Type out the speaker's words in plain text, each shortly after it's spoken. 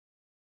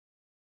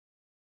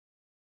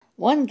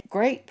One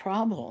great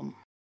problem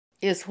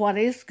is what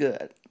is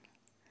good,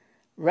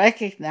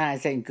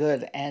 recognizing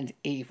good and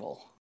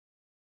evil.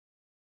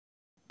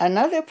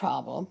 Another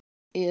problem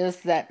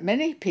is that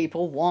many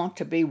people want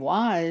to be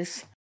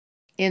wise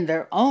in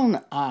their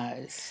own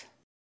eyes.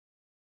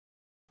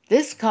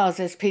 This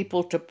causes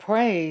people to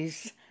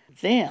praise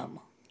them.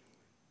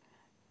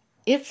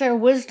 If their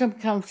wisdom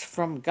comes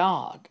from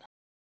God,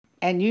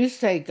 and you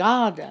say,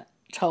 God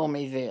told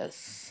me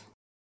this,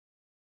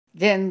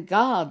 then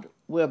God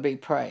will be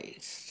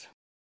praised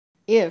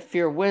if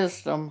your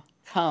wisdom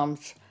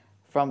comes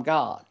from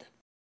God.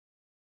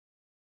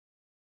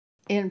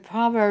 In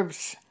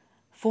Proverbs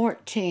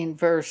 14,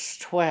 verse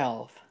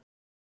 12,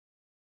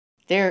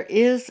 there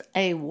is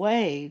a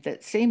way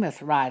that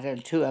seemeth right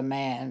unto a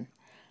man,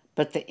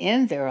 but the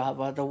end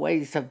thereof are the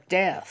ways of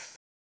death.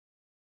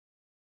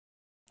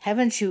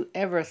 Haven't you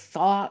ever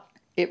thought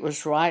it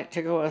was right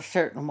to go a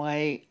certain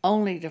way,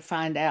 only to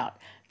find out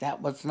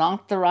that was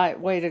not the right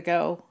way to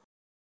go?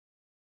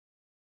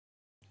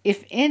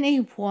 If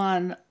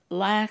anyone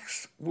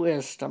lacks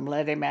wisdom,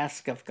 let him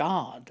ask of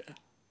God,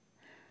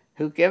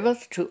 who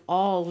giveth to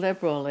all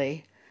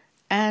liberally,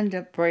 and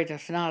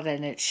upbraideth not,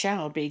 and it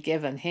shall be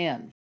given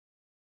him.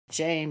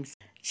 James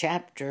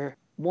chapter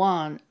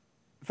 1,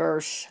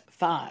 verse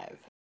 5.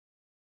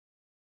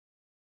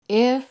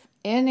 If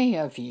any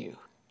of you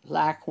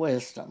lack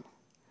wisdom,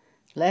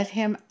 let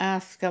him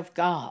ask of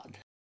God,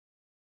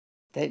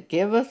 that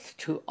giveth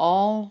to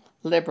all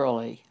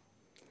liberally,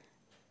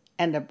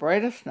 and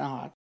upbraideth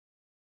not,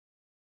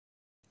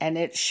 and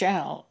it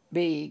shall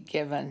be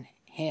given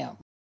him.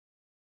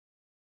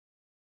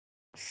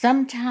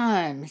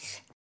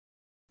 Sometimes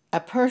a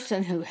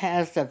person who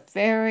has a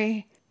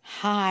very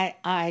high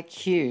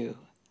IQ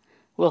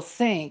will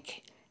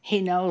think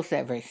he knows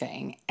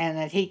everything and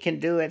that he can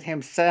do it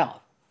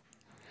himself.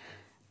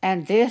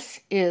 And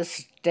this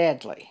is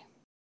deadly.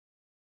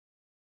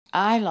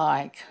 I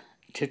like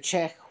to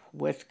check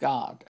with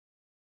God.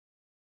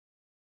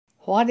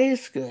 What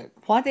is good?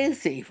 What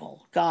is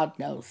evil? God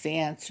knows the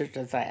answer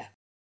to that.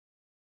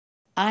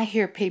 I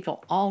hear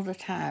people all the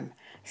time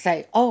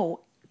say,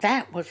 "Oh,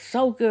 that was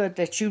so good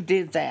that you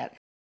did that."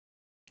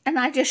 And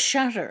I just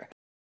shudder.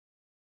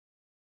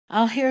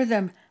 I'll hear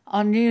them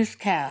on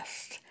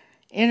newscasts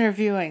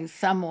interviewing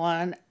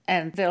someone,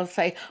 and they'll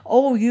say,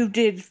 "Oh, you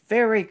did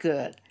very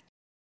good,"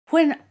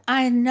 when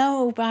I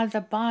know by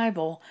the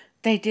Bible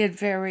they did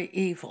very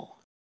evil.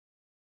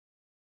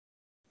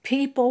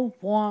 People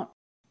want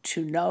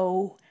to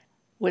know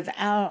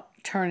without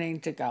turning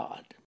to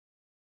God.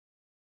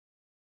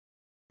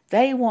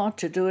 They want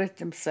to do it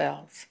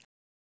themselves.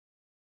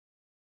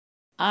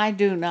 I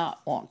do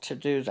not want to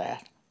do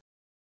that.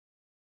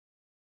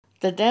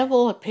 The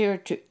devil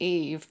appeared to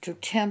Eve to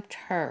tempt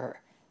her,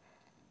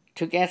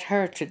 to get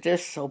her to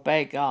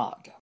disobey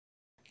God.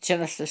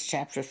 Genesis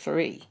chapter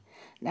 3.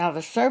 Now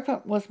the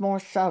serpent was more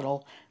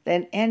subtle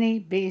than any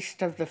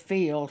beast of the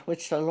field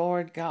which the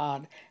Lord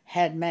God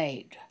had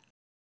made.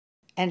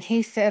 And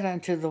he said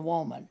unto the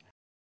woman,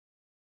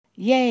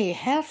 Yea,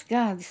 hath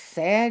God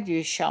said,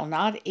 You shall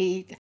not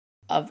eat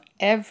of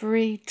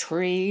every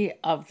tree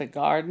of the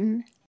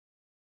garden?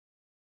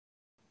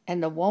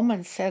 And the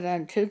woman said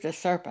unto the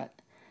serpent,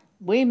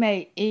 We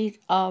may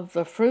eat of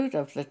the fruit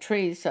of the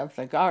trees of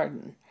the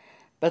garden,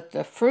 but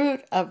the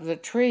fruit of the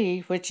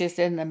tree which is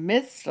in the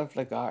midst of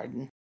the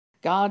garden,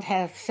 God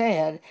hath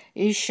said,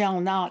 Ye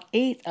shall not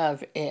eat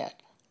of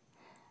it,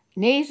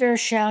 neither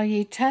shall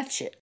ye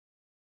touch it.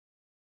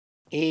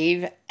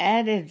 Eve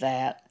added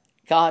that.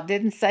 God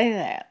didn't say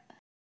that.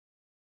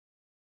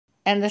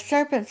 And the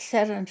serpent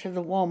said unto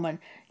the woman,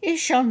 Ye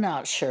shall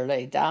not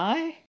surely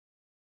die.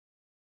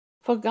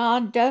 For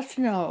God doth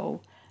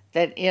know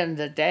that in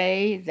the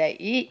day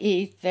that ye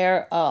eat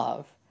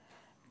thereof,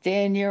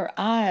 then your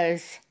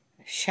eyes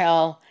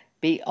shall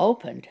be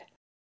opened,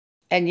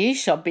 and ye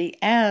shall be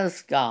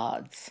as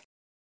gods.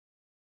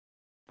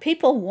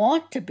 People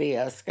want to be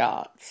as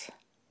gods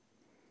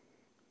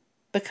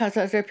because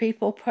other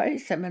people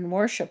praise them and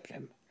worship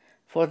them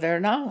for their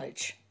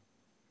knowledge.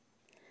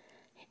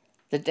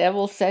 The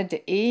devil said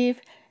to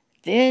Eve,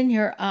 Then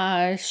your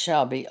eyes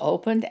shall be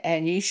opened,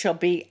 and ye shall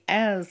be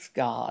as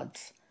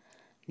gods,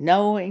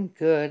 knowing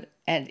good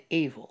and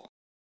evil.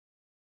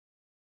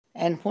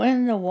 And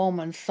when the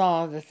woman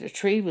saw that the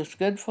tree was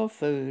good for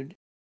food,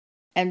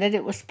 and that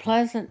it was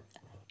pleasant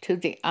to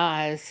the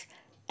eyes,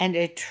 and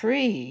a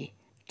tree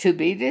to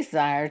be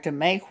desired to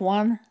make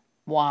one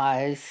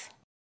wise,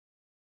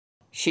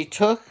 she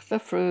took the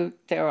fruit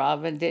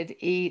thereof and did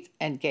eat,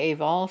 and gave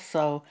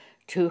also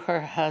to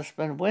her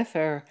husband with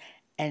her,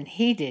 and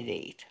he did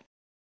eat.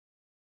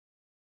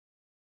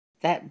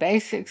 That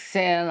basic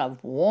sin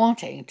of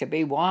wanting to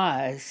be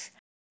wise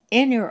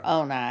in your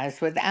own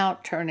eyes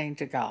without turning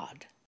to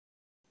God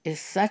is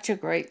such a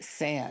great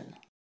sin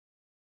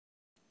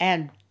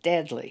and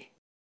deadly,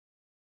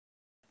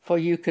 for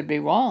you could be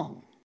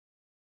wrong.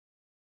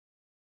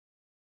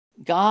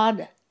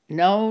 God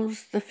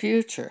knows the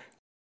future,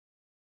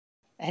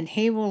 and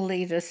He will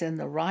lead us in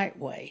the right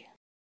way.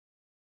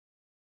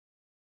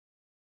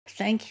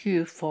 Thank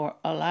you for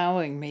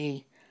allowing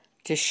me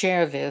to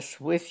share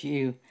this with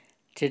you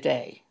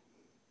today.